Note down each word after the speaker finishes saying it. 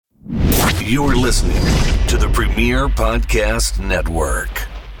You're listening to the Premier Podcast Network.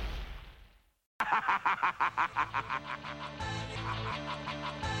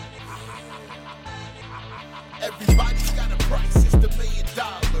 Everybody's got a price, it's the $1 million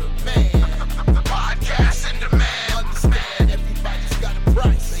man. Podcast in demand. Understand, everybody's got a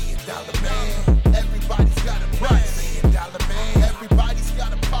price, $1 million man. Everybody's got a price, $1 million man. Everybody's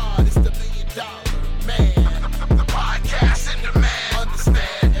got a pod, it's the $1 million man. Podcast in demand.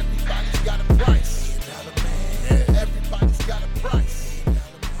 Understand, everybody's got a price, $1 million man. Everybody's got a price.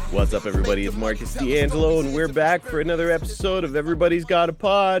 What's up, everybody? It's Marcus D'Angelo, and we're back for another episode of Everybody's Got a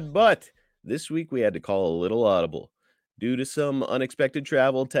Pod. But this week we had to call a little audible. Due to some unexpected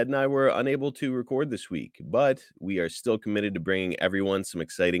travel, Ted and I were unable to record this week, but we are still committed to bringing everyone some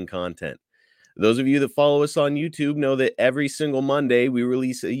exciting content. Those of you that follow us on YouTube know that every single Monday we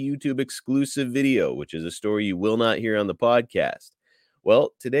release a YouTube exclusive video, which is a story you will not hear on the podcast.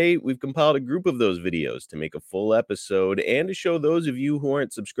 Well, today we've compiled a group of those videos to make a full episode and to show those of you who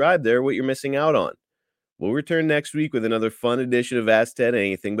aren't subscribed there what you're missing out on. We'll return next week with another fun edition of Ask Ted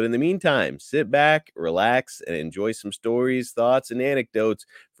Anything, but in the meantime, sit back, relax, and enjoy some stories, thoughts, and anecdotes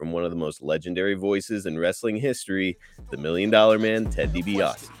from one of the most legendary voices in wrestling history, the $1 Million Man, Ted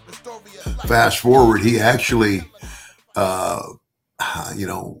DiBiase. Fast forward, he actually,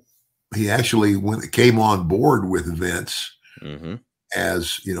 came on board with Vince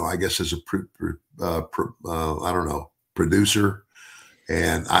as, I guess as a producer,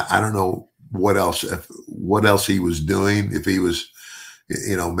 and I don't know what else he was doing, if he was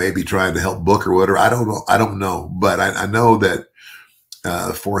maybe trying to help book or whatever. I don't know, but I know that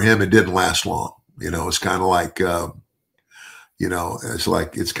for him it didn't last long. It's kind of like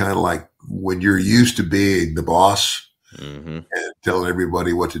it's kind of like when you're used to being the boss and telling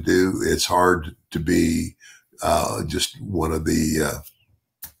everybody what to do, it's hard to be just one of the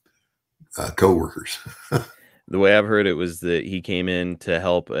co-workers. The way I've heard it was that he came in to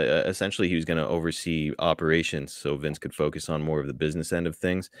help. Essentially, he was going to oversee operations so Vince could focus on more of the business end of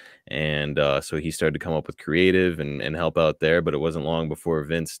things. And so he started to come up with creative and help out there. But it wasn't long before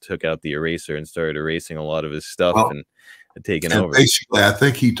Vince took out the eraser and started erasing a lot of his stuff and taking over. Basically, I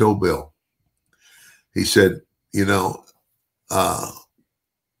think he told Bill, he said,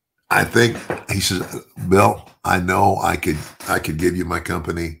 I think, he says, Bill, I know I could give you my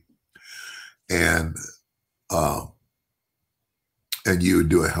company and you would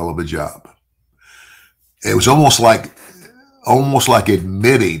do a hell of a job. It was almost like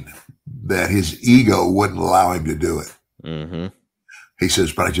admitting that his ego wouldn't allow him to do it. He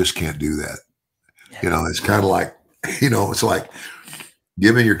says, but I just can't do that. It's kind of like, it's like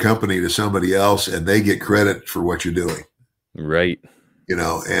giving your company to somebody else and they get credit for what you're doing. Right.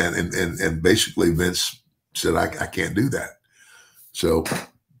 And basically Vince said, I can't do that. So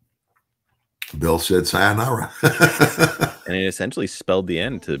Bill said sayonara. And it essentially spelled the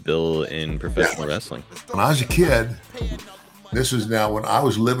end to Bill in professional wrestling. When I was a kid, this was now when I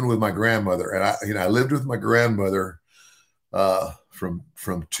was living with my grandmother, and I lived with my grandmother from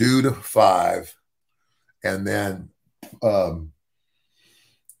 2 to 5, and then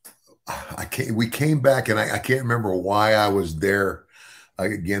we came back, and I can't remember why I was there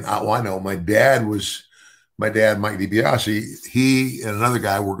again. I know my dad, Mike DiBiase, he and another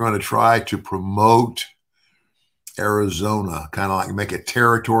guy were going to try to promote Arizona, kind of like make a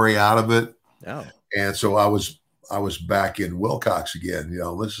territory out of it. Oh. And so I was back in Wilcox again.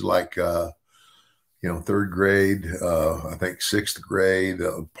 This is like, third grade, I think sixth grade,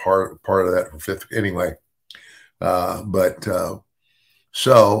 part of that for fifth. Anyway,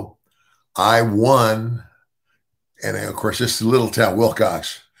 so I won. And of course, this is a little town,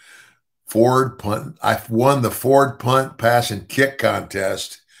 Wilcox. Ford punt. I won the Ford punt, pass, and kick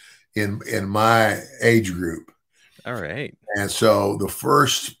contest in my age group. All right. And so the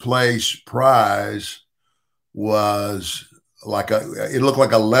first place prize was it looked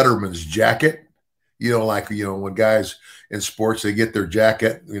like a letterman's jacket. When guys in sports, they get their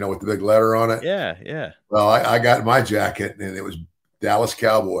jacket, with the big letter on it. Yeah, yeah. Well, I got my jacket, and it was Dallas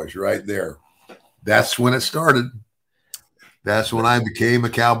Cowboys right there. That's when it started. That's when I became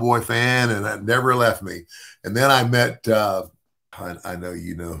a Cowboy fan, and it never left me. And then I met, I know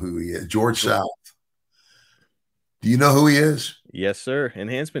you know who he is, George South. Do you know who he is? Yes, sir.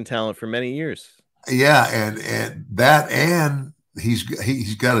 Enhancement talent for many years. Yeah, and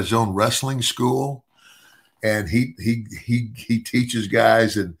he's got his own wrestling school, and he teaches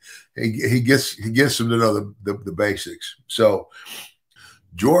guys, and he gets them to know the basics. So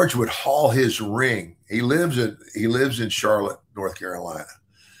George would haul his ring. He lives in Charlotte, North Carolina.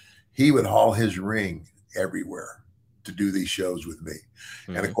 He would haul his ring everywhere. to do these shows with me.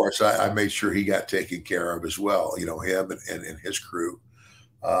 Mhm. And of course, I made sure he got taken care of as well, him and his crew.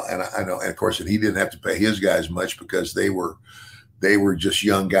 And I know, and of course, and he didn't have to pay his guys much because they were just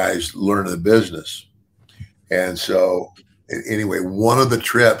young guys learning the business. And so anyway, one of the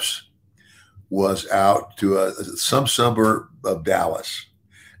trips was out to some suburb of Dallas.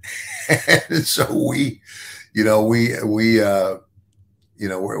 And so we're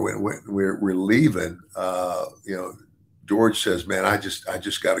leaving. George says, "Man, I just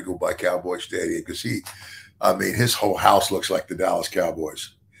got to go by Cowboy Stadium because his whole house looks like the Dallas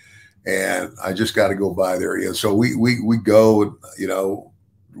Cowboys, and I just got to go by there." So we go,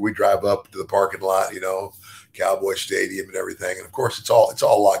 we drive up to the parking lot, Cowboy Stadium and everything, and of course it's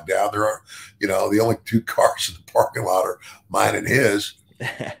all locked down. There are, the only two cars in the parking lot are mine and his,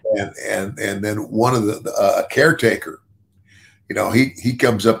 and then one of the caretaker, he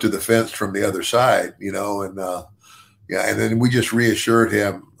comes up to the fence from the other side, and then we just reassured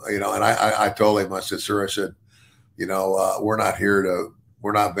him, and I told him, I said, "Sir," I said, we're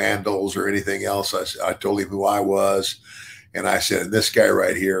not vandals or anything else. I told him who I was. And I said, "And this guy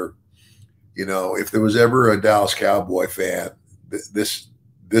right here, if there was ever a Dallas Cowboy fan, this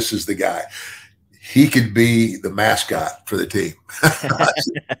is the guy. He could be the mascot for the team."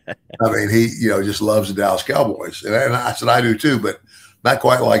 He, just loves the Dallas Cowboys. And I said, "I do too, but not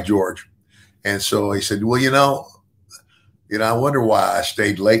quite like George." And so he said, "Well, I wonder why I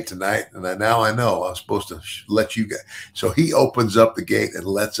stayed late tonight. And now I know I'm supposed to let you guys." So he opens up the gate and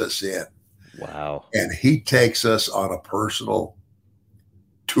lets us in. Wow. And he takes us on a personal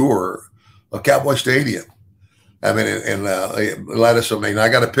tour of Cowboy Stadium. And let us, I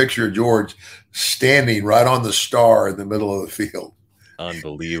got a picture of George standing right on the star in the middle of the field.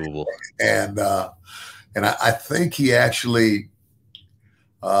 Unbelievable. And I think he actually,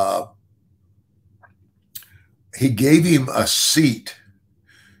 he gave him a seat,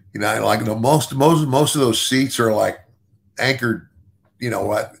 most of those seats are like anchored, you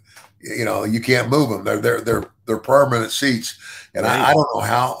can't move them. They're permanent seats. And right. I don't know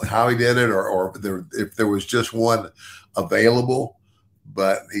how he did it or if there was just one available,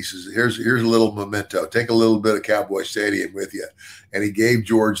 but he says, here's a little memento. Take a little bit of Cowboy Stadium with you. And he gave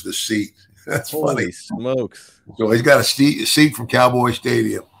George the seat. That's Holy funny. Smokes. So he's got a seat from Cowboy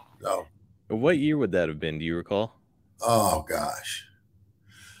Stadium. So what year would that have been? Do you recall? Oh gosh.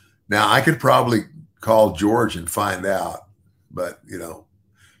 Now I could probably call George and find out, but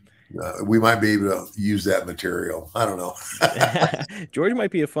we might be able to use that material. I don't know. George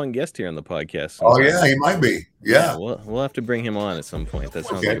might be a fun guest here on the podcast sometime. Oh yeah, he might be. Yeah. We'll have to bring him on at some point. That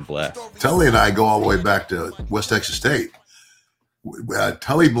sounds like a blast. Tully and I go all the way back to West Texas State.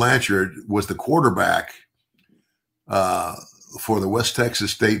 Tully Blanchard was the quarterback for the West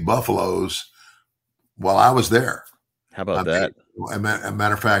Texas State Buffaloes while I was there. How about that? As a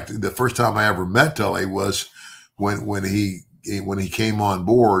matter of fact, the first time I ever met Tully was when he came on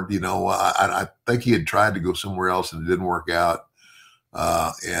board. I think he had tried to go somewhere else and it didn't work out.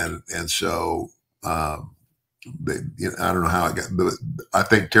 And so I don't know how it got, but I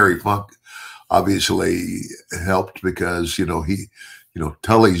think Terry Funk obviously helped because,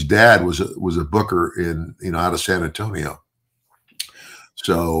 Tully's dad was a booker in, out of San Antonio.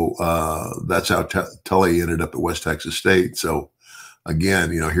 So that's how Tully ended up at West Texas State. So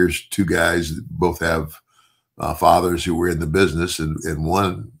again, here's two guys that both have fathers who were in the business, and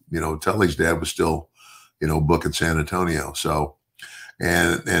one, Tully's dad was still, booking San Antonio. So,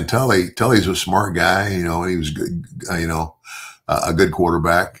 and Tully's a smart guy, and he was good, a good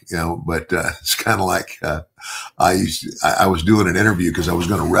quarterback, but it's kind of like I was doing an interview because I was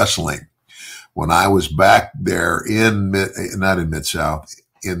going to wrestle him when I was back there not in Mid-South,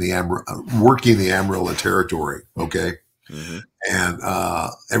 working the Amarillo territory. Okay. Mm-hmm. And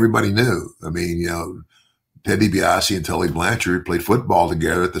everybody knew, Ted DiBiase and Tully Blanchard played football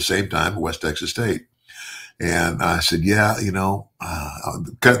together at the same time at West Texas State. And I said, yeah,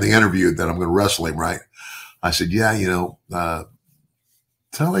 cutting the interview that I'm going to wrestle him, right? I said, yeah,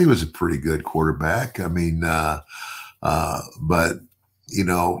 Tully was a pretty good quarterback. But,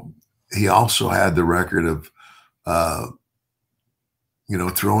 he also had the record of,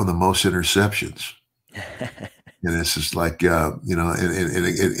 throwing the most interceptions. And it's just like, and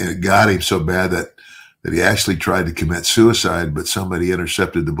it got him so bad that he actually tried to commit suicide, but somebody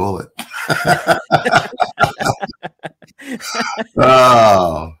intercepted the bullet. But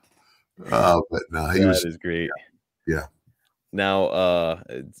no, that is great. Yeah. Now,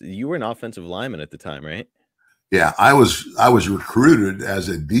 you were an offensive lineman at the time, right? Yeah, I was recruited as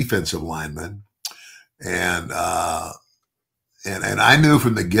a defensive lineman, and I knew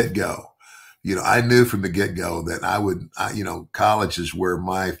from the get-go I knew from the get-go that college is where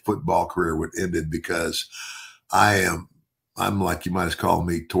my football career would ended because I'm like, you might as call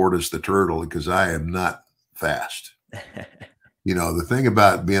me Tortoise the Turtle, because I am not fast. The thing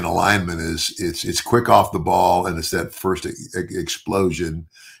about being a lineman is it's quick off the ball, and it's that first explosion,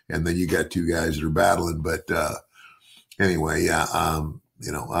 and then you got two guys that are battling. But anyway, yeah,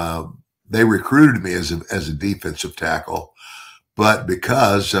 they recruited me as a defensive tackle, but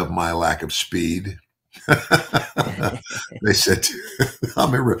because of my lack of speed, they said, I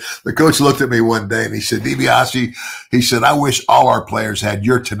remember the coach looked at me one day and he said, DiBiase, he said, I wish all our players had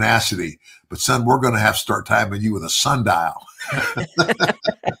your tenacity, but son, we're going to have to start timing you with a sundial. And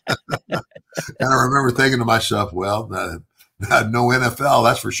I remember thinking to myself, well, no NFL,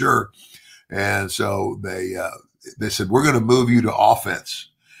 that's for sure. And so they said, we're going to move you to offense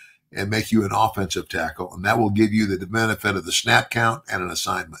and make you an offensive tackle, and that will give you the benefit of the snap count and an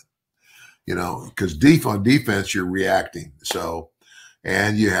assignment. Because on defense, you're reacting. So,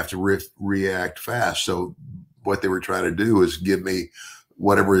 and you have to react fast. So what they were trying to do is give me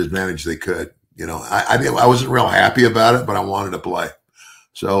whatever advantage they could. I wasn't real happy about it, but I wanted to play.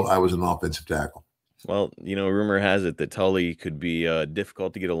 So I was an offensive tackle. Well, rumor has it that Tully could be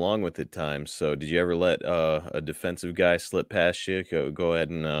difficult to get along with at times. So did you ever let a defensive guy slip past you? Go ahead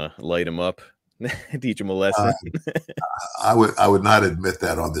and light him up, teach him a lesson? I would not admit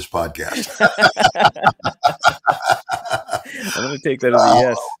that on this podcast. I'm going to take that as a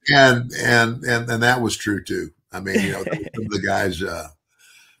yes. And that was true too. I mean, some of the guys, I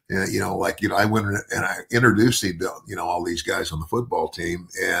went and I introduced him to, all these guys on the football team.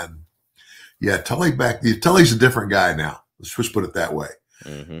 And yeah, Tully's a different guy now. Let's just put it that way.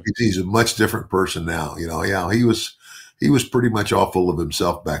 Mm-hmm. He's a much different person now. He was pretty much all full of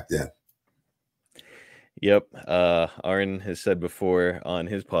himself back then. Yep. Arn has said before on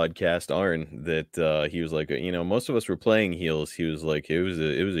his podcast, that he was like, most of us were playing heels. He was like, it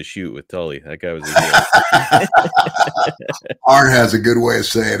was a shoot with Tully. That guy was a heel. Arn has a good way of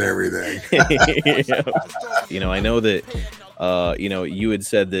saying everything. I know that, you had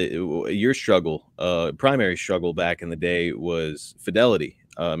said that your primary struggle back in the day was fidelity,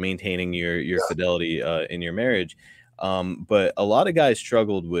 maintaining your fidelity in your marriage. But a lot of guys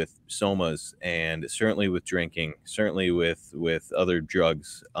struggled with somas, and certainly with drinking, certainly with other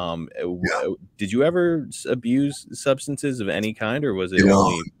drugs. Did you ever abuse substances of any kind, or was it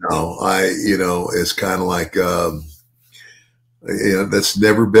only? No, it's kind of like, that's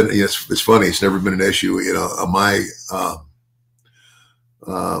never been, it's funny. It's never been an issue.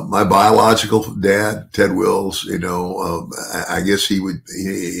 My biological dad, Ted Wills, I guess he would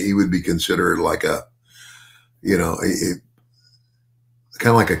be considered like a,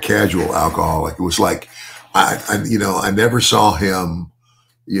 kind of like a casual alcoholic. It was like, I never saw him,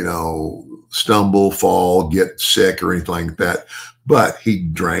 stumble, fall, get sick or anything like that, but he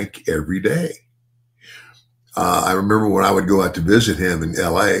drank every day. I remember when I would go out to visit him in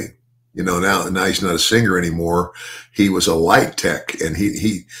LA, now he's not a singer anymore. He was a light tech, and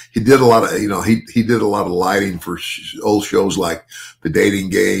he did a lot of, he did a lot of lighting for old shows like The Dating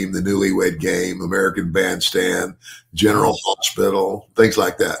Game, The Newlywed Game, American Bandstand, General Hospital, things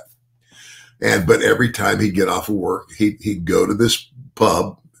like that. But every time he'd get off of work, he'd go to this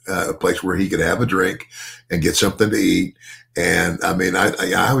pub, a place where he could have a drink and get something to eat. And I mean,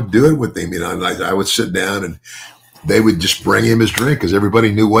 I would do it with him, I would sit down and they would just bring him his drink because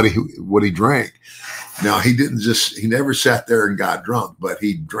everybody knew what he drank. Now, he never sat there and got drunk, but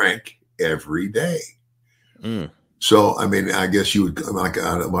he drank every day. Mm. So, I mean, I guess you would, like,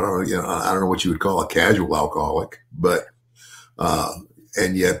 I don't know what you would call a casual alcoholic, but,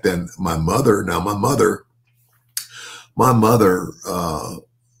 and yet then my mother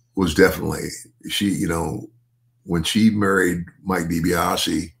was definitely, when she married Mike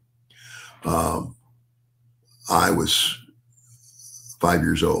DiBiase, I was 5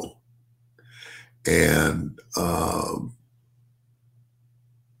 years old, and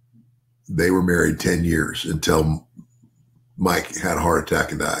they were married 10 years until Mike had a heart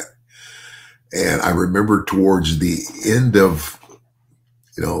attack and died. And I remember towards the end of,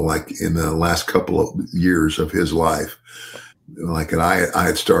 like in the last couple of years of his life, like, and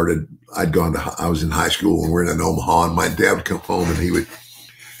I was in high school and we're in Omaha, and my dad would come home and he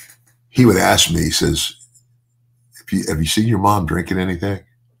would ask me, he says, have you seen your mom drinking anything?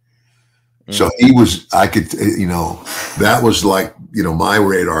 Mm-hmm. So that was like, my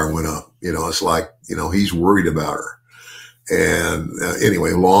radar went up, it's like, he's worried about her. And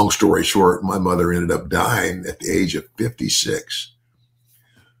anyway, long story short, my mother ended up dying at the age of 56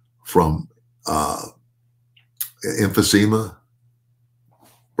 from emphysema,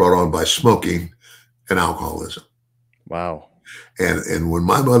 brought on by smoking and alcoholism. Wow. And when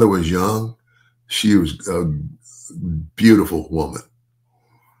my mother was young, she was a beautiful woman.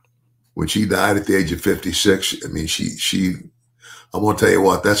 When she died at the age of 56, I mean, I'm going to tell you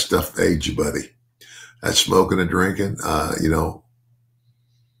what, that stuff aged you, buddy. That smoking and drinking, you know.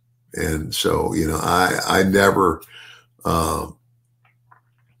 And so, you know, I never, you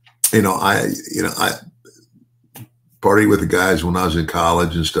know, I partied with the guys when I was in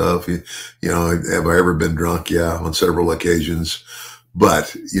college and stuff. You know, have I ever been drunk? Yeah, on several occasions.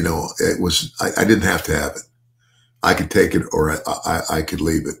 But, you know, I didn't have to have it. I could take it or I could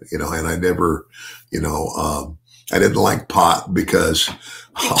leave it, you know, and I never, you know, I didn't like pot because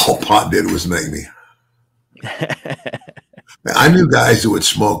all pot did was make me. I knew guys that would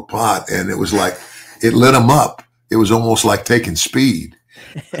smoke pot and it was like, it lit them up. It was almost like taking speed,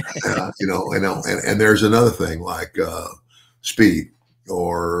 you know, and there's another thing like speed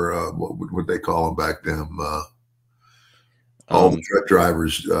or what would they call them back then? All the truck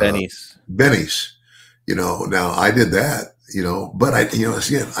drivers. Bennies. You know, now I did that, you know, but again,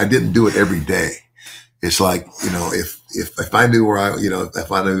 I didn't do it every day. It's like, you know, if I knew where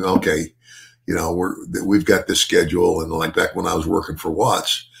if I knew, okay, you know, we've got this schedule, and like back when I was working for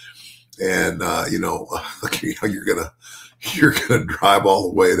Watts, and you know, you're gonna drive all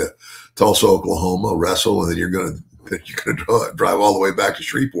the way to Tulsa, Oklahoma, wrestle, and then you're gonna drive all the way back to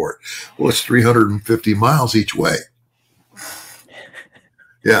Shreveport. Well, it's 350 miles each way.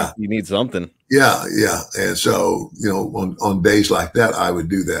 Yeah, you need something. Yeah. And so, you know, on days like that, I would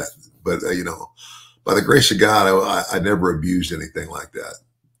do that. But, you know, by the grace of God, I never abused anything like that,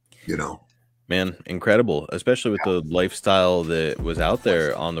 you know. Man, incredible, especially with the lifestyle that was out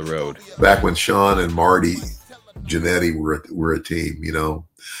there on the road. Back when Sean and Marty Jannetty were a team, you know,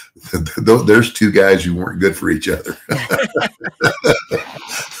 there's two guys who weren't good for each other.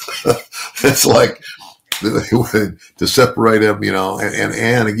 It's like, to separate them, you know,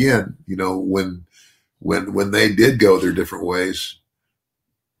 and again, you know, when they did go their different ways,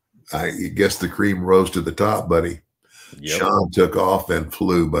 I guess the cream rose to the top, buddy. Yep. Sean took off and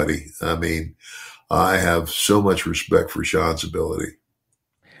flew, buddy. I mean, I have so much respect for Sean's ability.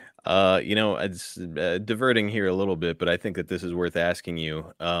 You know, it's diverting here a little bit, but I think that this is worth asking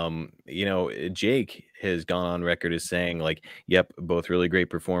you. You know, Jake has gone on record as saying, like, yep, both really great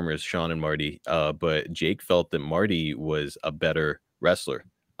performers, Sean and Marty. But Jake felt that Marty was a better wrestler.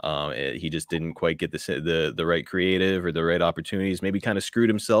 He just didn't quite get the right creative or the right opportunities. Maybe kind of screwed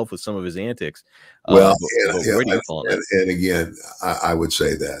himself with some of his antics. Well, and again, I would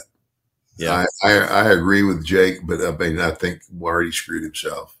say that. Yeah, I agree with Jake, but I mean, I think Marty screwed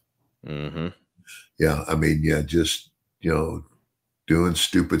himself. Mm-hmm. Yeah, I mean, yeah, just, you know, doing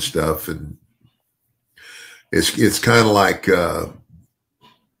stupid stuff, and it's kind of like you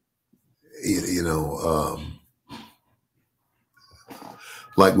know,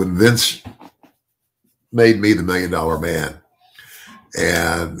 like when Vince made me the $1 Million Man,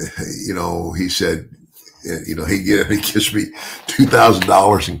 and you know, he said, you know, he gives me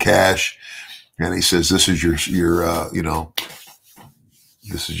 $2,000 in cash, and he says, "This is your you know,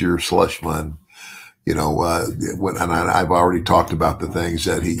 this is your slush fund." You know, and I've already talked about the things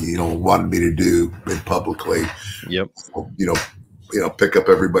that he, you know, wanted me to do publicly. Yep. You know, pick up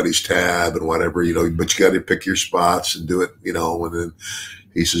everybody's tab and whatever, you know, but you got to pick your spots and do it, you know, and then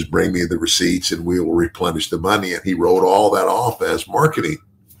he says, "Bring me the receipts and we will replenish the money." And he wrote all that off as marketing.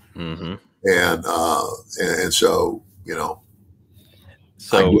 Mm-hmm. And so, you know.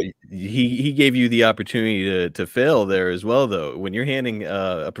 So he gave you the opportunity to fail there as well, though. When you're handing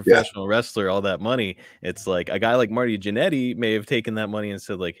a professional wrestler all that money, it's like a guy like Marty Jannetty may have taken that money and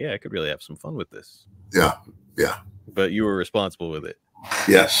said, like, "Hey, I could really have some fun with this." Yeah. But you were responsible with it.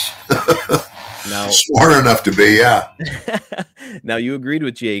 Yes. Now, smart enough to be, yeah. Now, you agreed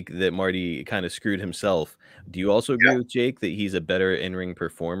with Jake that Marty kind of screwed himself. Do you also agree with Jake that he's a better in-ring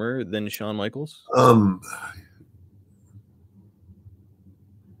performer than Shawn Michaels?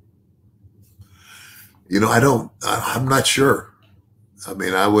 You know, I'm not sure. I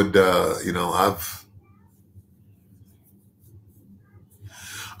mean, I would, you know,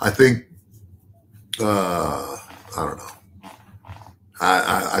 I think, I don't know.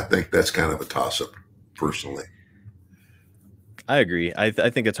 I think that's kind of a toss-up, personally. I agree. I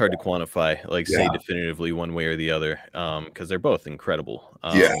think it's hard to quantify, like say definitively one way or the other, because they're both incredible.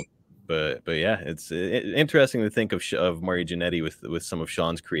 But yeah, it's interesting to think of Marty Jannetty with some of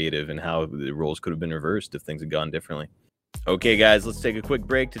Sean's creative and how the roles could have been reversed if things had gone differently. Okay, guys, let's take a quick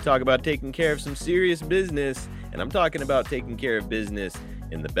break to talk about taking care of some serious business. And I'm talking about taking care of business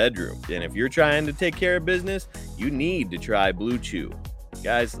in the bedroom. And if you're trying to take care of business, you need to try Blue Chew.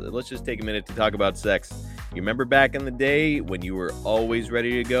 Guys, let's just take a minute to talk about sex. You remember back in the day when you were always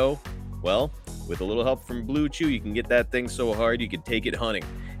ready to go? Well, with a little help from Blue Chew, you can get that thing so hard you can take it hunting.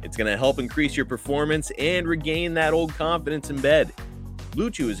 It's going to help increase your performance and regain that old confidence in bed.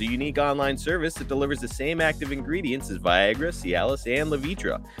 Blue Chew is a unique online service that delivers the same active ingredients as Viagra, Cialis, and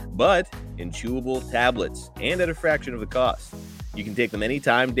Levitra, but in chewable tablets and at a fraction of the cost. You can take them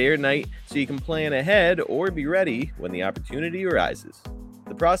anytime, day or night, so you can plan ahead or be ready when the opportunity arises.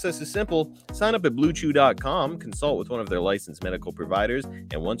 The process is simple. Sign up at BlueChew.com, consult with one of their licensed medical providers,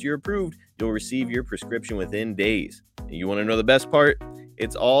 and once you're approved, you'll receive your prescription within days. And you want to know the best part?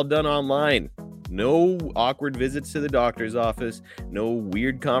 It's all done online. No awkward visits to the doctor's office, no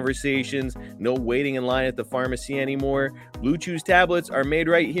weird conversations, no waiting in line at the pharmacy anymore. Blue Chew's tablets are made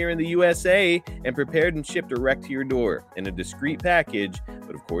right here in the USA and prepared and shipped direct to your door in a discreet package,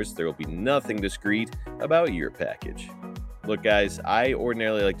 but of course there will be nothing discreet about your package. Look, guys, I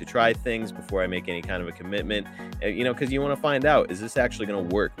ordinarily like to try things before I make any kind of a commitment, because you want to find out, is this actually going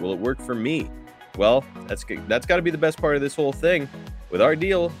to work? Will it work for me? Well, that's got to be the best part of this whole thing. With our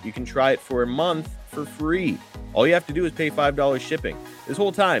deal, you can try it for a month for free. All you have to do is pay $5 shipping. This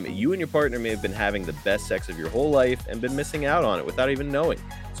whole time, you and your partner may have been having the best sex of your whole life and been missing out on it without even knowing.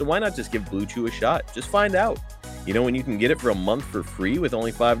 So why not just give Blue Chew a shot? Just find out. When you can get it for a month for free with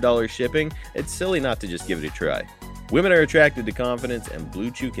only $5 shipping, it's silly not to just give it a try. Women are attracted to confidence, and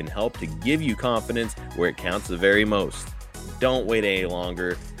Blue Chew can help to give you confidence where it counts the very most. Don't wait any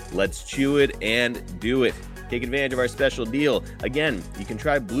longer. Let's chew it and do it. Take advantage of our special deal. Again, you can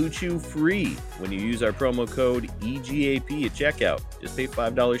try Blue Chew free when you use our promo code EGAP at checkout. Just pay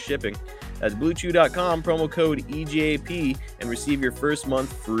 $5 shipping. That's BlueChew.com, promo code EGAP, and receive your first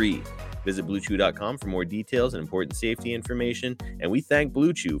month free. Visit BlueChew.com for more details and important safety information, and we thank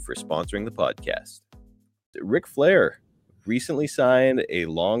Blue Chew for sponsoring the podcast. Ric Flair recently signed a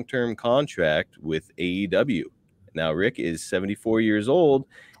long-term contract with AEW. Now, Rick is 74 years old,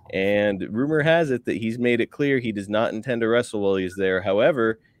 and rumor has it that he's made it clear he does not intend to wrestle while he's there.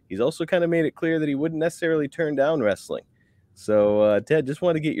 However, he's also kind of made it clear that he wouldn't necessarily turn down wrestling. So, Ted, just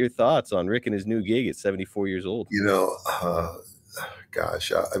want to get your thoughts on Rick and his new gig at 74 years old.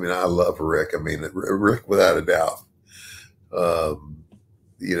 Gosh, I love Rick. Rick, without a doubt,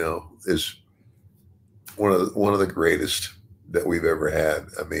 is one of the greatest that we've ever had.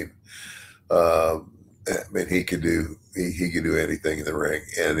 He could do anything in the ring,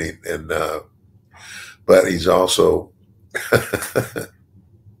 but he's also,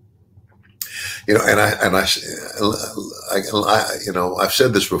 I've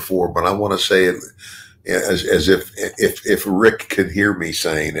said this before, but I want to say it as if Rick could hear me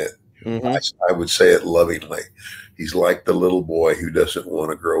saying it, mm-hmm. I would say it lovingly. He's like the little boy who doesn't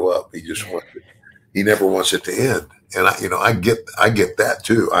want to grow up. He never wants it to end. And I get that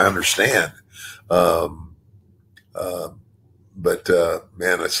too. I understand. But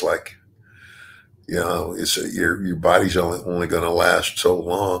man, it's like, your body's only going to last so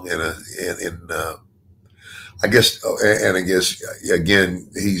long. And I guess again,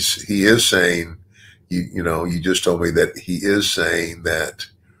 he is saying, you just told me that he is saying that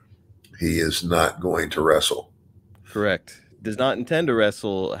he is not going to wrestle. Correct. Does not intend to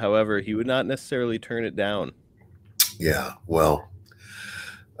wrestle. However, he would not necessarily turn it down. Yeah. Well,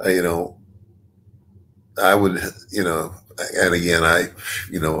 I would, and again,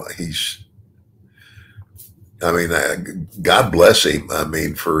 God bless him.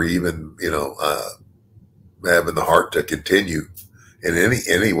 For even, having the heart to continue in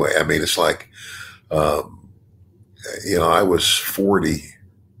any way. It's like, I was 40.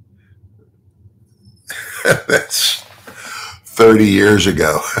 That's 30 years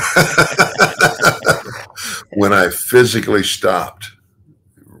ago when I physically stopped.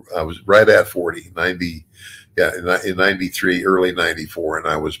 I was right at 40, 90, in 93, early 94, and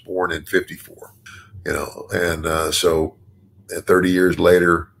I was born in 54, so 30 years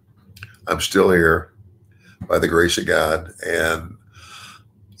later, I'm still here by the grace of God. And,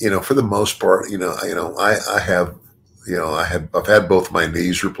 for the most part, I've had both my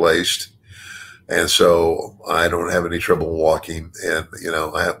knees replaced. And so I don't have any trouble walking, and,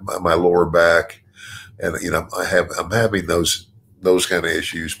 I have my lower back, and, I'm having those kind of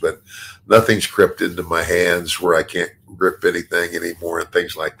issues, but nothing's crept into my hands where I can't grip anything anymore and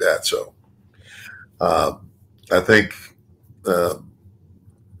things like that. So, I think,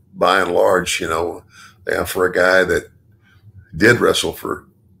 by and large, for a guy that did wrestle for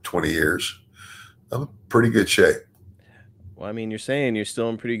 20 years, I'm in pretty good shape. Well, you're saying you're still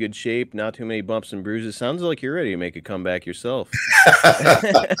in pretty good shape, not too many bumps and bruises. Sounds like you're ready to make a comeback yourself.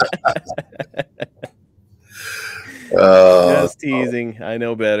 Just teasing. I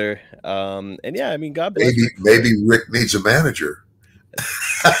know better. And yeah, I mean, God bless Ric Flair. Maybe Rick needs a manager.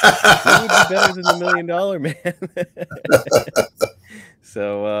 Who would be better than the $1 Million Man?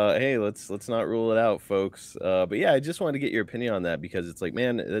 So hey, let's not rule it out, folks. But yeah, I just wanted to get your opinion on that because it's like,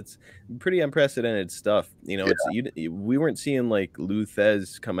 man, that's pretty unprecedented stuff. You know, we weren't seeing like Lou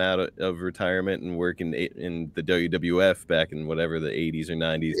Thez come out of retirement and work in the WWF back in whatever the 80s or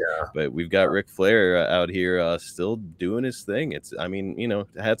 90s. Yeah. But we've got Ric Flair out here still doing his thing. I mean, you know,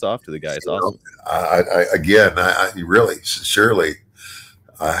 hats off to the guy. It's awesome. I really sincerely.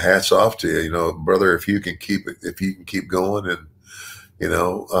 Hats off to you, you know, brother. If you can keep going, and you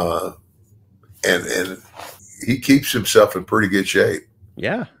know, and he keeps himself in pretty good shape.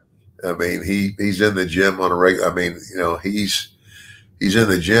 Yeah, I mean, he's in the gym on a regular. I mean, you know, he's in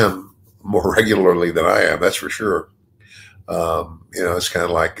the gym more regularly than I am. That's for sure. You know, it's kind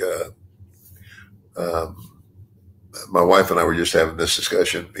of like my wife and I were just having this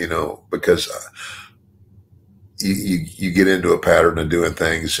discussion. You know, because. You get into a pattern of doing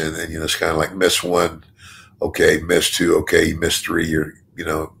things, and you know, it's kind of like miss one, okay, miss two, okay, you miss three,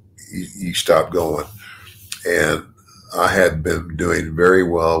 you stop going. And I had been doing very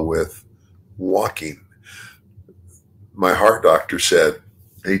well with walking. My heart doctor said,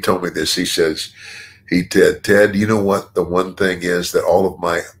 he told me this, he says, Ted, you know what the one thing is that all of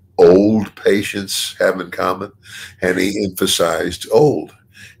my old patients have in common? And he emphasized old.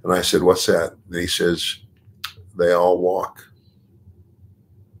 And I said, what's that? And he says, they all walk.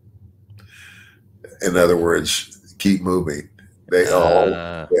 In other words, keep moving. They all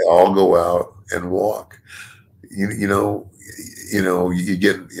go out and walk. You know, you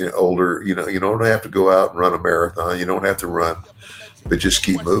get older. You know, you don't have to go out and run a marathon. You don't have to run, but just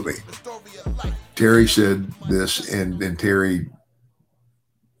keep moving. Terry said this, and Terry,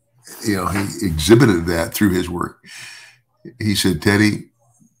 you know, he exhibited that through his work. He said, Teddy,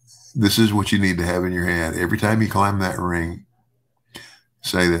 this is what you need to have in your hand. Every time you climb that ring,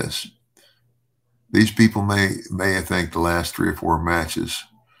 say this. These people may think the last 3 or 4 matches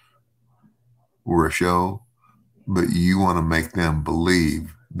were a show, but you want to make them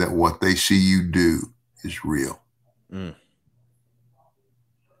believe that what they see you do is real. Mm.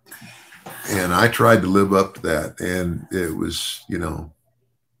 And I tried to live up to that. And it was, you know,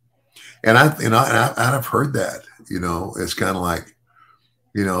 and I've heard that, you know, it's kind of like,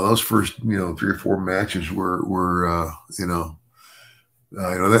 you know, those first, you know, 3 or 4 matches were you know,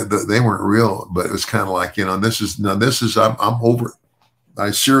 they weren't real, but it was kind of like, you know, this is I'm over.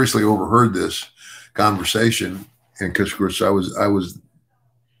 I seriously overheard this conversation, and because of course I was,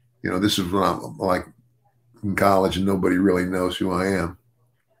 you know, this is when I'm like in college and nobody really knows who I am.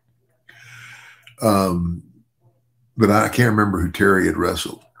 But I can't remember who Terry had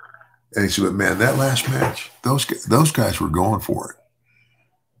wrestled, and he said, "But man, that last match, those guys were going for it."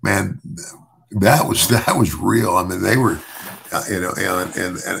 Man, that was real. I mean, they were, you know,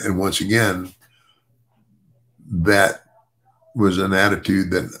 and once again, that was an attitude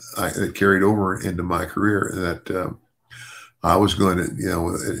that carried over into my career. That I was going to, you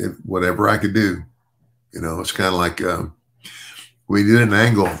know, whatever I could do. You know, it's kind of like we did an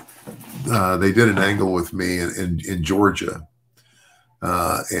angle. They did an angle with me in Georgia.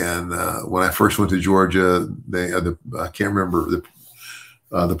 And when I first went to Georgia, I can't remember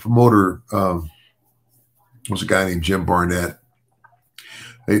the promoter was a guy named Jim Barnett,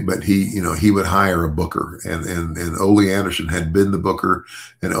 but he would hire a booker, and Ole Anderson had been the booker,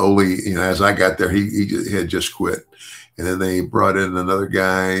 and Ole, you know, as I got there, he had just quit, and then they brought in another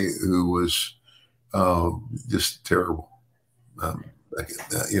guy who was just terrible.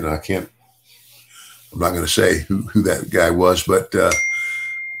 You know, I'm not going to say who that guy was, but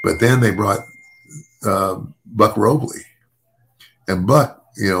then they brought Buck Robley, and Buck,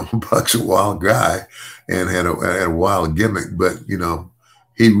 you know, Buck's a wild guy and had a wild gimmick, but you know,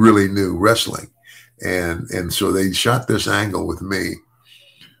 he really knew wrestling, and so they shot this angle with me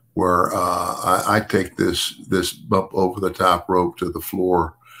where I take this bump over the top rope to the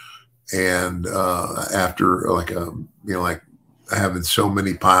floor, and after like having so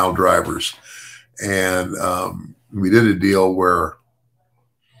many pile drivers, and we did a deal where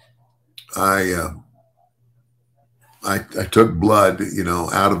I took blood, you know,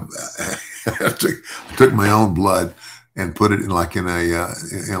 out of I took my own blood and put it in like a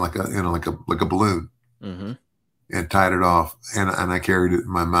balloon, mm-hmm. and tied it off, and I carried it in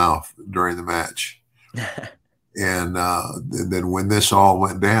my mouth during the match. And then when this all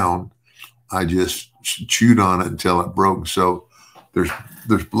went down, I just chewed on it until it broke. So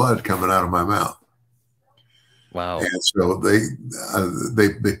there's blood coming out of my mouth. Wow. And so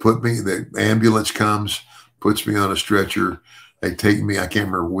they put me, the ambulance comes, puts me on a stretcher. They take me, I can't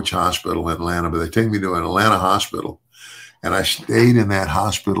remember which hospital in Atlanta, but they take me to an Atlanta hospital. And I stayed in that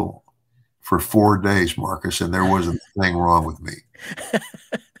hospital for 4 days, Marcus, and there wasn't a thing wrong with me.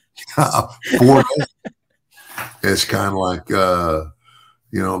 4 days. It's kind of like,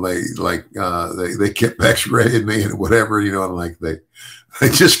 they kept x-raying me and whatever, and like they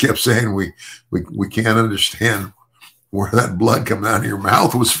just kept saying, we can't understand where that blood coming out of your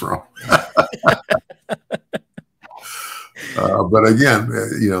mouth was from. But again,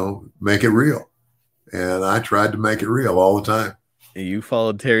 make it real. And I tried to make it real all the time. You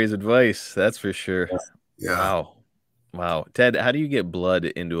followed Terry's advice. That's for sure. Yeah. Wow. Ted, how do you get blood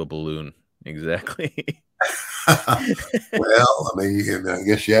into a balloon? Exactly. Well, I mean, I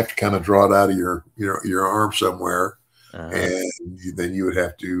guess you have to kind of draw it out of your arm somewhere. And then you would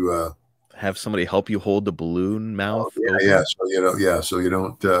have to have somebody help you hold the balloon mouth. So you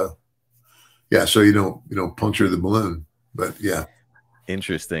don't puncture the balloon. But yeah.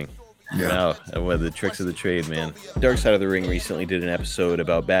 Interesting. Yeah. Wow. Well, the tricks of the trade, man. Dark Side of the Ring recently did an episode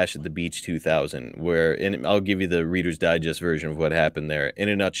about Bash at the Beach 2000, and I'll give you the Reader's Digest version of what happened there. In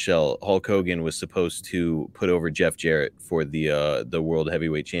a nutshell, Hulk Hogan was supposed to put over Jeff Jarrett for the World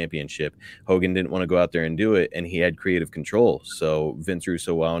Heavyweight Championship. Hogan didn't want to go out there and do it, and he had creative control. So Vince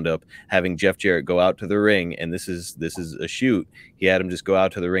Russo wound up having Jeff Jarrett go out to the ring, and this is a shoot. He had him just go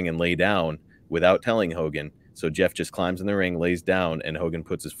out to the ring and lay down without telling Hogan. So Jeff just climbs in the ring, lays down, and Hogan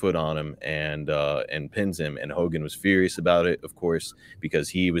puts his foot on him and pins him. And Hogan was furious about it, of course, because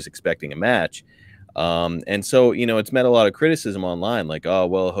he was expecting a match. And so, it's met a lot of criticism online, like, oh,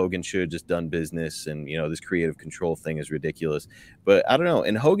 well, Hogan should have just done business. And, this creative control thing is ridiculous. But I don't know.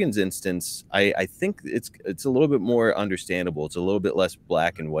 In Hogan's instance, I think it's a little bit more understandable. It's a little bit less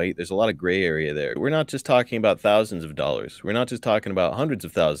black and white. There's a lot of gray area there. We're not just talking about thousands of dollars. We're not just talking about hundreds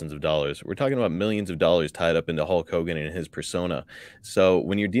of thousands of dollars. We're talking about millions of dollars tied up into Hulk Hogan and his persona. So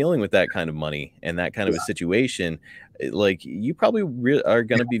when you're dealing with that kind of money and that kind of a situation, like, you probably are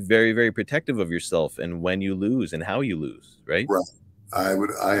going to be very, very protective of yourself and when you lose and how you lose, right? Right.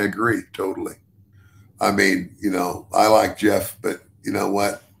 I agree totally. I mean, I like Jeff, but you know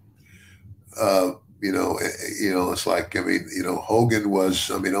what? It's like, Hogan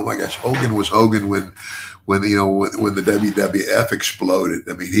was, oh my gosh, Hogan was Hogan when the WWF exploded.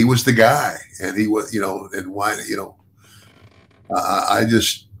 I mean, he was the guy, and he was, and why, I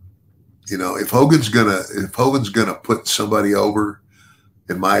just, if Hogan's gonna put somebody over,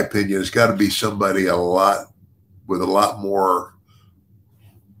 in my opinion, it's got to be somebody with a lot more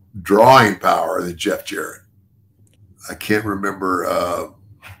drawing power than Jeff Jarrett. I can't remember,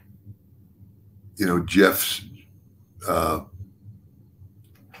 Jeff's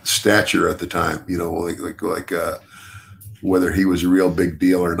stature at the time. Whether he was a real big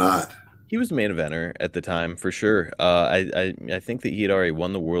deal or not. He was a main eventer at the time, for sure. I think that he had already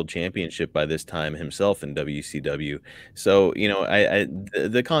won the world championship by this time himself in WCW. So,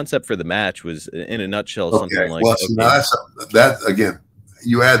 the concept for the match was, in a nutshell, something like, well, that again,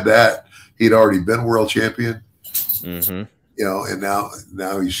 you add that he'd already been world champion, and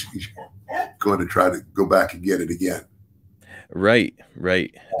now he's going to try to go back and get it again. Right.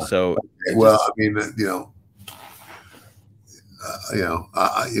 So,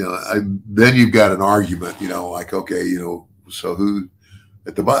 then you've got an argument, like, okay, so who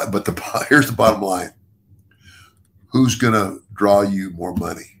at the bottom, but here's the bottom line. Who's going to draw you more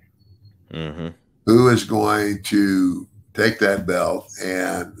money? Mm-hmm. Who is going to take that belt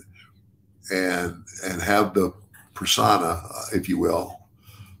and have the persona, if you will,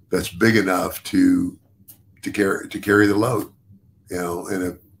 that's big enough to carry the load,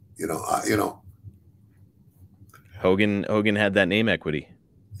 Hogan had that name equity.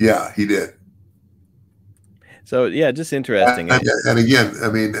 Yeah, he did. So yeah, just interesting. And again, I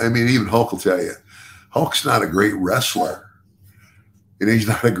mean, even Hulk will tell you, Hulk's not a great wrestler, and he's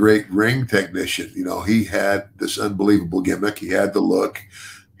not a great ring technician. He had this unbelievable gimmick. He had the look.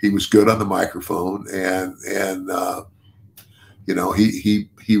 He was good on the microphone, and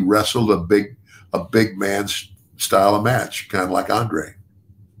he wrestled a big man's style of match, kind of like Andre.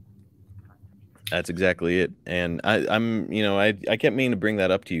 That's exactly it. And I kept meaning to bring that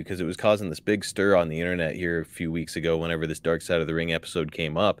up to you because it was causing this big stir on the internet here a few weeks ago whenever this Dark Side of the Ring episode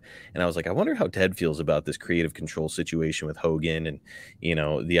came up. And I was like, I wonder how Ted feels about this creative control situation with Hogan and,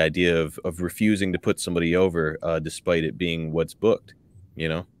 the idea of refusing to put somebody over despite it being what's booked,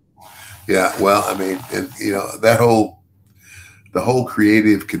 Yeah, well, I mean, and, the whole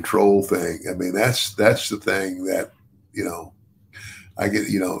creative control thing, I mean, that's the thing that, I get,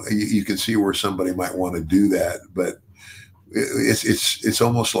 you can see where somebody might want to do that, but it's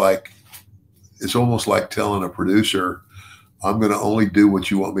almost like it's almost like telling a producer, I'm going to only do what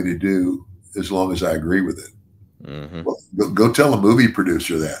you want me to do as long as I agree with it. Mm-hmm. Well, go tell a movie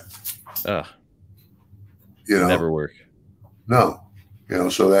producer that. You know, never work. No, you know,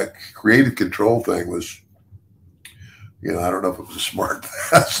 so that creative control thing was, you know, I don't know if it was a smart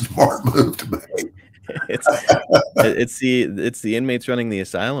move to make. it's the inmates running the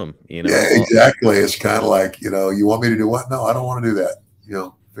asylum, you know. Yeah, exactly. It's kind of like, you know, you want me to do what? No, I don't want to do that. You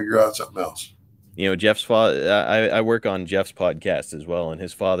know, figure out something else. You know, Jeff's father. I work on Jeff's podcast as well, and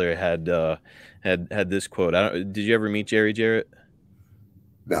his father had this quote. Did you ever meet Jerry Jarrett?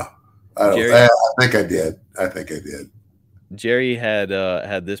 No, I don't. Jerry, I think I did. Jerry had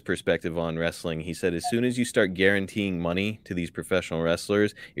this perspective on wrestling. He said, as soon as you start guaranteeing money to these professional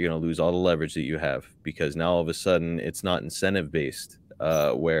wrestlers, you're going to lose all the leverage that you have, because now all of a sudden it's not incentive based.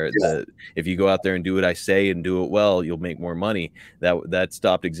 Where if you go out there and do what I say and do it well, you'll make more money. That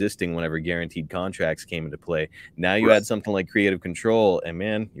stopped existing whenever guaranteed contracts came into play. Now you add something like creative control, and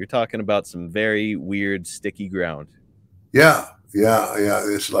man, you're talking about some very weird, sticky ground. Yeah.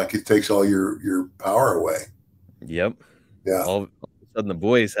 It's like it takes all your power away. Yep. Yeah. All of a sudden, the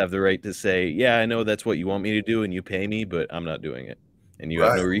boys have the right to say, "Yeah, I know that's what you want me to do, and you pay me, but I'm not doing it," and you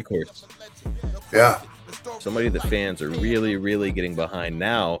have no recourse. Yeah. Somebody the fans are really, really getting behind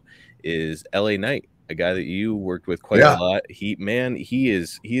now is LA Knight, a guy that you worked with quite a lot. He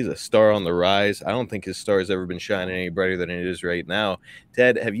is a star on the rise. I don't think his star has ever been shining any brighter than it is right now.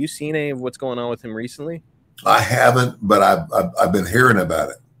 Ted, have you seen any of what's going on with him recently? I haven't, but I've been hearing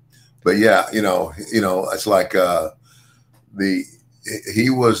about it. But yeah, you know, it's like he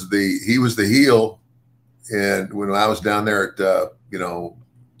was the heel, and when I was down there at the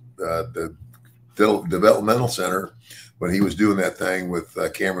developmental center when he was doing that thing with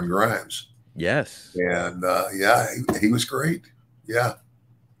Cameron Grimes. Yes. And he was great. Yeah.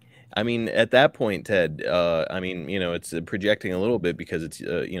 I mean, at that point, Ted, I mean, you know, it's projecting a little bit because it's,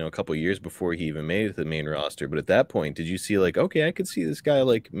 you know, a couple of years before he even made it to the main roster. But at that point, did you see like, okay, I could see this guy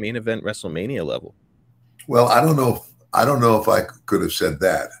like main event WrestleMania level? Well, I don't know if I could have said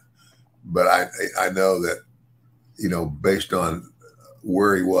that, but I know that, you know, based on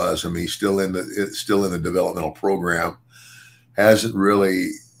where he was, I mean, he's still in the developmental program, hasn't really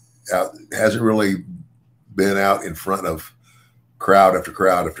been out in front of crowd after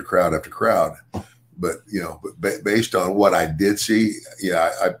crowd after crowd after crowd. But, you know, based on what I did see,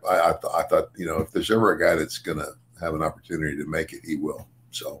 yeah, I thought, you know, if there's ever a guy that's going to have an opportunity to make it, he will.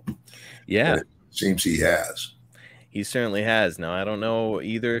 So, yeah, it seems he has. He certainly has. Now, I don't know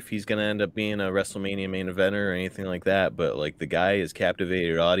either if he's going to end up being a WrestleMania main eventer or anything like that, but like the guy has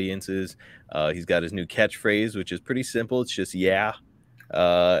captivated audiences. He's got his new catchphrase, which is pretty simple. It's just, yeah.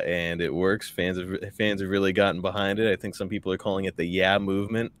 And it works. Fans have really gotten behind it. I think some people are calling it the yeah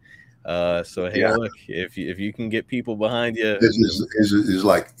movement. So hey, look, if you can get people behind you, this is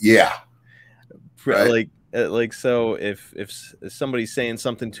like, yeah, right? Like so if somebody's saying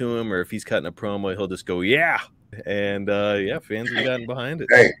something to him, or if he's cutting a promo, he'll just go, yeah. And fans have gotten behind it.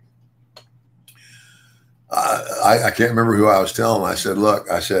 Hey, I can't remember who I was telling. I said, look,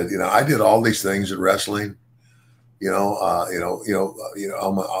 you know, I did all these things in wrestling. 12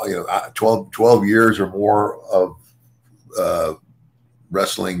 years or more of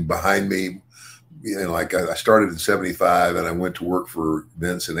wrestling behind me. You know, like I started in 75 and I went to work for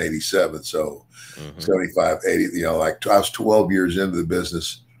Vince in 87. So 75, 80, you know, like I was 12 years into the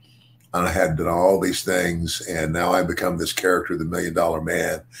business and I had done all these things. And now I become this character, the $1 Million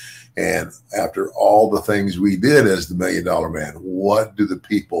Man. And after all the things we did as the $1 Million Man, what do the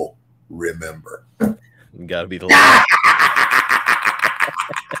people remember? Got to be the laugh.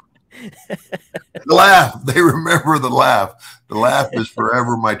 The laugh. They remember the laugh. The laugh is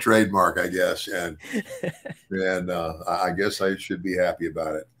forever my trademark, I guess. And I guess I should be happy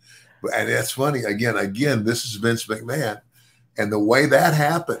about it. And that's funny. Again, this is Vince McMahon. And the way that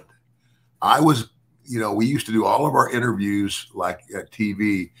happened, I was, you know, we used to do all of our interviews like at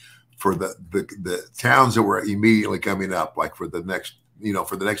TV for the towns that were immediately coming up, like for the next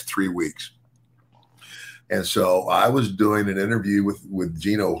 3 weeks. And so I was doing an interview with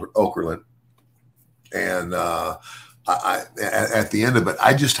Gene Okerlund, and I at the end of it,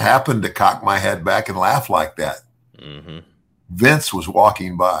 I just happened to cock my head back and laugh like that. Mm-hmm. Vince was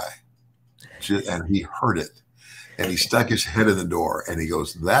walking by, and he heard it, and he stuck his head in the door, and he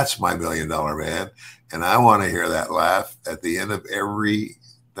goes, "That's my $1 Million Man, and I want to hear that laugh at the end of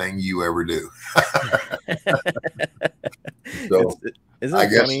everything you ever do." So. I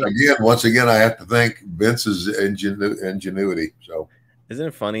guess funny? Once again, I have to thank Vince's ingenuity. So Isn't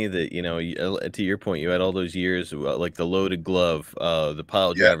it funny that, to your point, you had all those years, like the loaded glove, the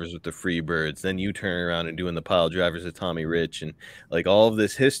pile Yeah. drivers with the free birds, then you turn around and doing the pile drivers with Tommy Rich, and like all of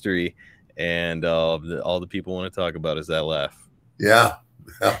this history, and all the people want to talk about is that laugh. Yeah.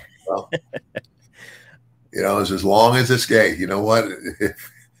 Well, it's as long as it's gay. You know what? If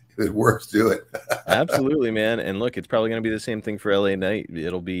it works, do it. Absolutely, man. And look, it's probably going to be the same thing for LA Knight.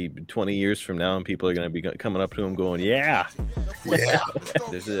 It'll be 20 years from now, and people are going to be coming up to him going, yeah.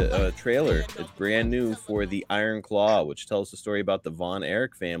 There's a trailer. It's brand new for The Iron Claw, which tells the story about the Von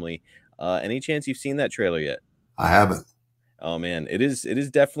Erich family. Any chance you've seen that trailer yet? I haven't. Oh man, it is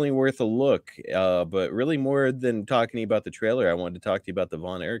definitely worth a look. But really, more than talking about the trailer, I wanted to talk to you about the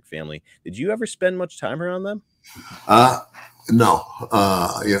Von Erich family. Did you ever spend much time around them? No.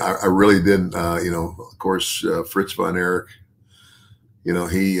 I really didn't. Of course, Fritz Von Erich.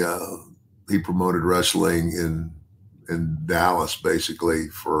 He promoted wrestling in Dallas basically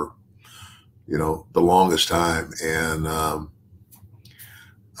for the longest time, and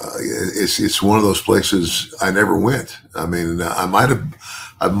it's one of those places I never went. I mean, I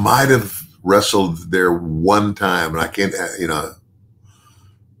might have wrestled there one time, and I can't,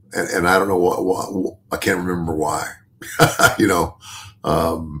 and I don't know what I can't remember why, and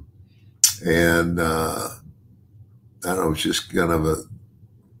I don't know, it's just kind of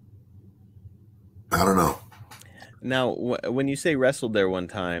I don't know. Now, when you say wrestled there one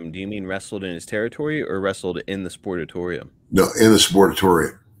time, do you mean wrestled in his territory or wrestled in the sportatorium? No, in the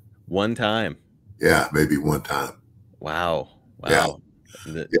sportatorium. One time. Yeah, maybe one time. Wow. Yeah.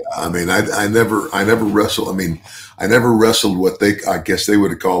 I mean, I never wrestled. I mean, I never wrestled what I guess they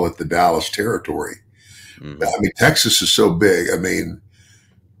would call it the Dallas territory. Mm-hmm. I mean, Texas is so big. I mean,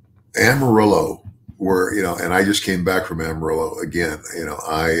 Amarillo, and I just came back from Amarillo again.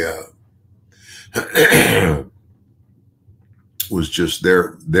 I was just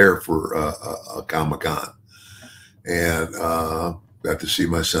there for a Comic-Con, and got to see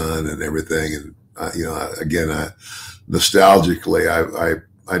my son and everything. And nostalgically,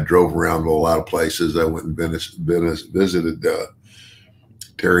 I drove around to a lot of places. I went and visited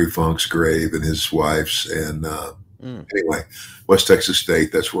Terry Funk's grave and his wife's, and anyway, West Texas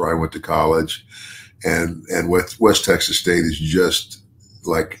State. That's where I went to college, and West Texas State is just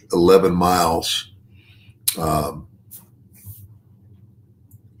like 11 miles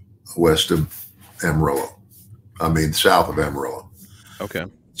west of Amarillo. I mean, south of Amarillo. Okay.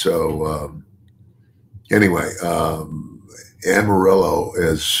 So anyway, Amarillo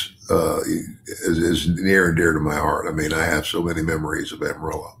is near and dear to my heart. I mean, I have so many memories of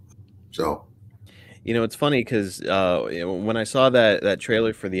Amarillo. So. It's funny because when I saw that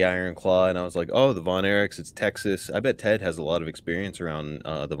trailer for the Iron Claw, and I was like, oh, the Von Erichs, it's Texas. I bet Ted has a lot of experience around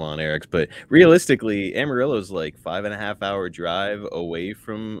the Von Erichs. But realistically, Amarillo is like 5.5 hour drive away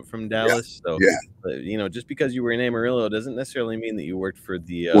from Dallas. Yeah. So, yeah. Just because you were in Amarillo doesn't necessarily mean that you worked for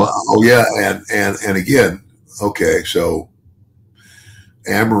the. And again, okay, so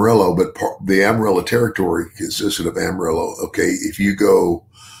Amarillo, but the Amarillo territory consisted of Amarillo. Okay, if you go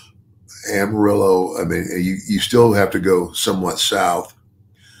Amarillo, I mean, you still have to go somewhat south.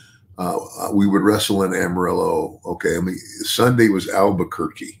 We would wrestle in Amarillo. Okay, I mean, Sunday was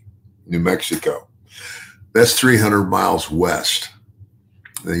Albuquerque, New Mexico. That's 300 miles west.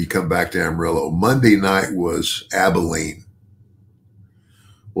 Then you come back to Amarillo. Monday night was Abilene.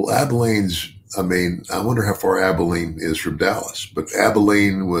 Well, Abilene's, I mean, I wonder how far Abilene is from Dallas, but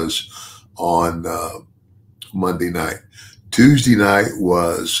Abilene was on Monday night. Tuesday night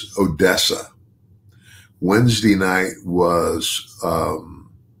was Odessa. Wednesday night was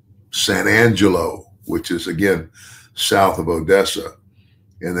San Angelo, which is, again, south of Odessa.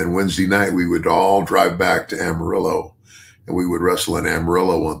 And then Wednesday night, we would all drive back to Amarillo, and we would wrestle in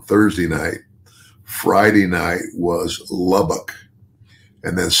Amarillo on Thursday night. Friday night was Lubbock.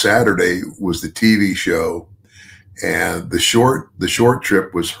 And then Saturday was the TV show. And the short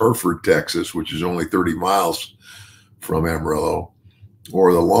trip was Hereford, Texas, which is only 30 miles from Amarillo,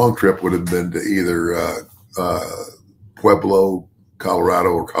 or the long trip would have been to either Pueblo, Colorado,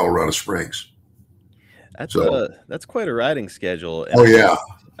 or Colorado Springs. That's quite a riding schedule. Oh yeah,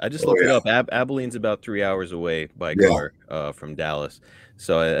 I just looked it up. Abilene's about 3 hours away by car from Dallas,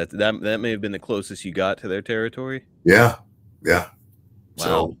 so that may have been the closest you got to their territory. Yeah. Wow.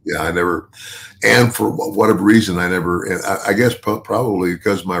 So I never, and for whatever reason, I guess probably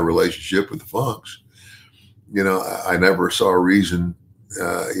because of my relationship with the Funks. I never saw a reason,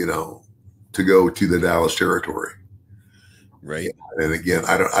 to go to the Dallas territory. Right. And again,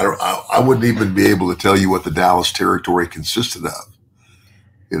 I wouldn't even be able to tell you what the Dallas territory consisted of.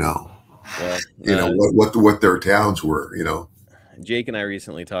 What their towns were. Jake and I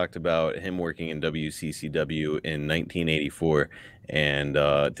recently talked about him working in WCCW in 1984, and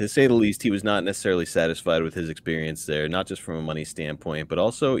to say the least, he was not necessarily satisfied with his experience there, not just from a money standpoint, but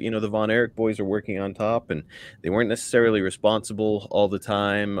also, the Von Erich boys are working on top, and they weren't necessarily responsible all the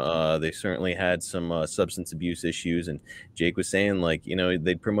time. They certainly had some substance abuse issues, and Jake was saying, like,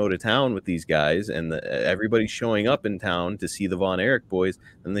 they'd promote a town with these guys, and everybody's showing up in town to see the Von Erich boys,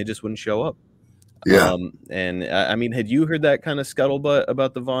 and they just wouldn't show up. Yeah. And I mean, had you heard that kind of scuttlebutt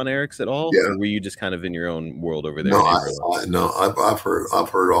about the Von Erichs at all, Yeah. or were you just kind of in your own world over there? No, I've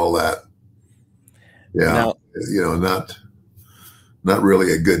heard all that. Yeah. Now, not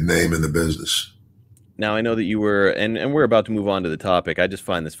really a good name in the business. Now, I know that you were, and we're about to move on to the topic. I just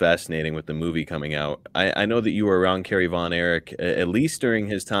find this fascinating with the movie coming out. I know that you were around Kerry Von Erich, at least during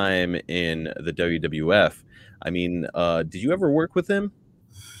his time in the WWF. I mean, did you ever work with him?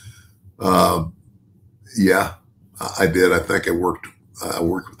 Yeah, I did. I think I worked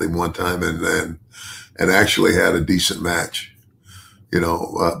with him one time and actually had a decent match,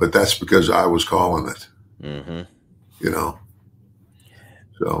 but that's because I was calling it,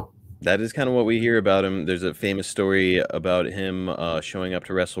 so. That is kind of what we hear about him. There's a famous story about him showing up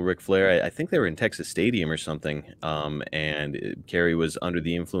to wrestle Ric Flair. I think they were in Texas Stadium or something. And Kerry was under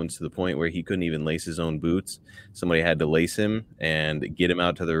the influence to the point where he couldn't even lace his own boots. Somebody had to lace him and get him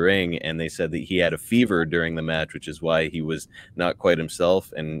out to the ring. And they said that he had a fever during the match, which is why he was not quite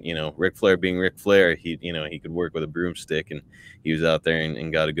himself. And, Ric Flair being Ric Flair, he could work with a broomstick, and he was out there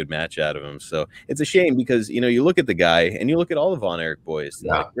and got a good match out of him. So it's a shame because, you look at the guy and you look at all the Von Erich boys,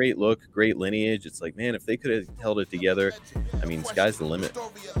 Yeah. Great look, great lineage. It's like, man, if they could have held it together, I mean, sky's the limit.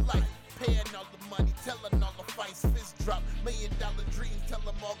 Paying all the money, telling all the fights, fist drop, $1 million dreams, tell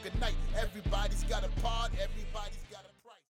them all good night. Everybody's got a pod, everybody's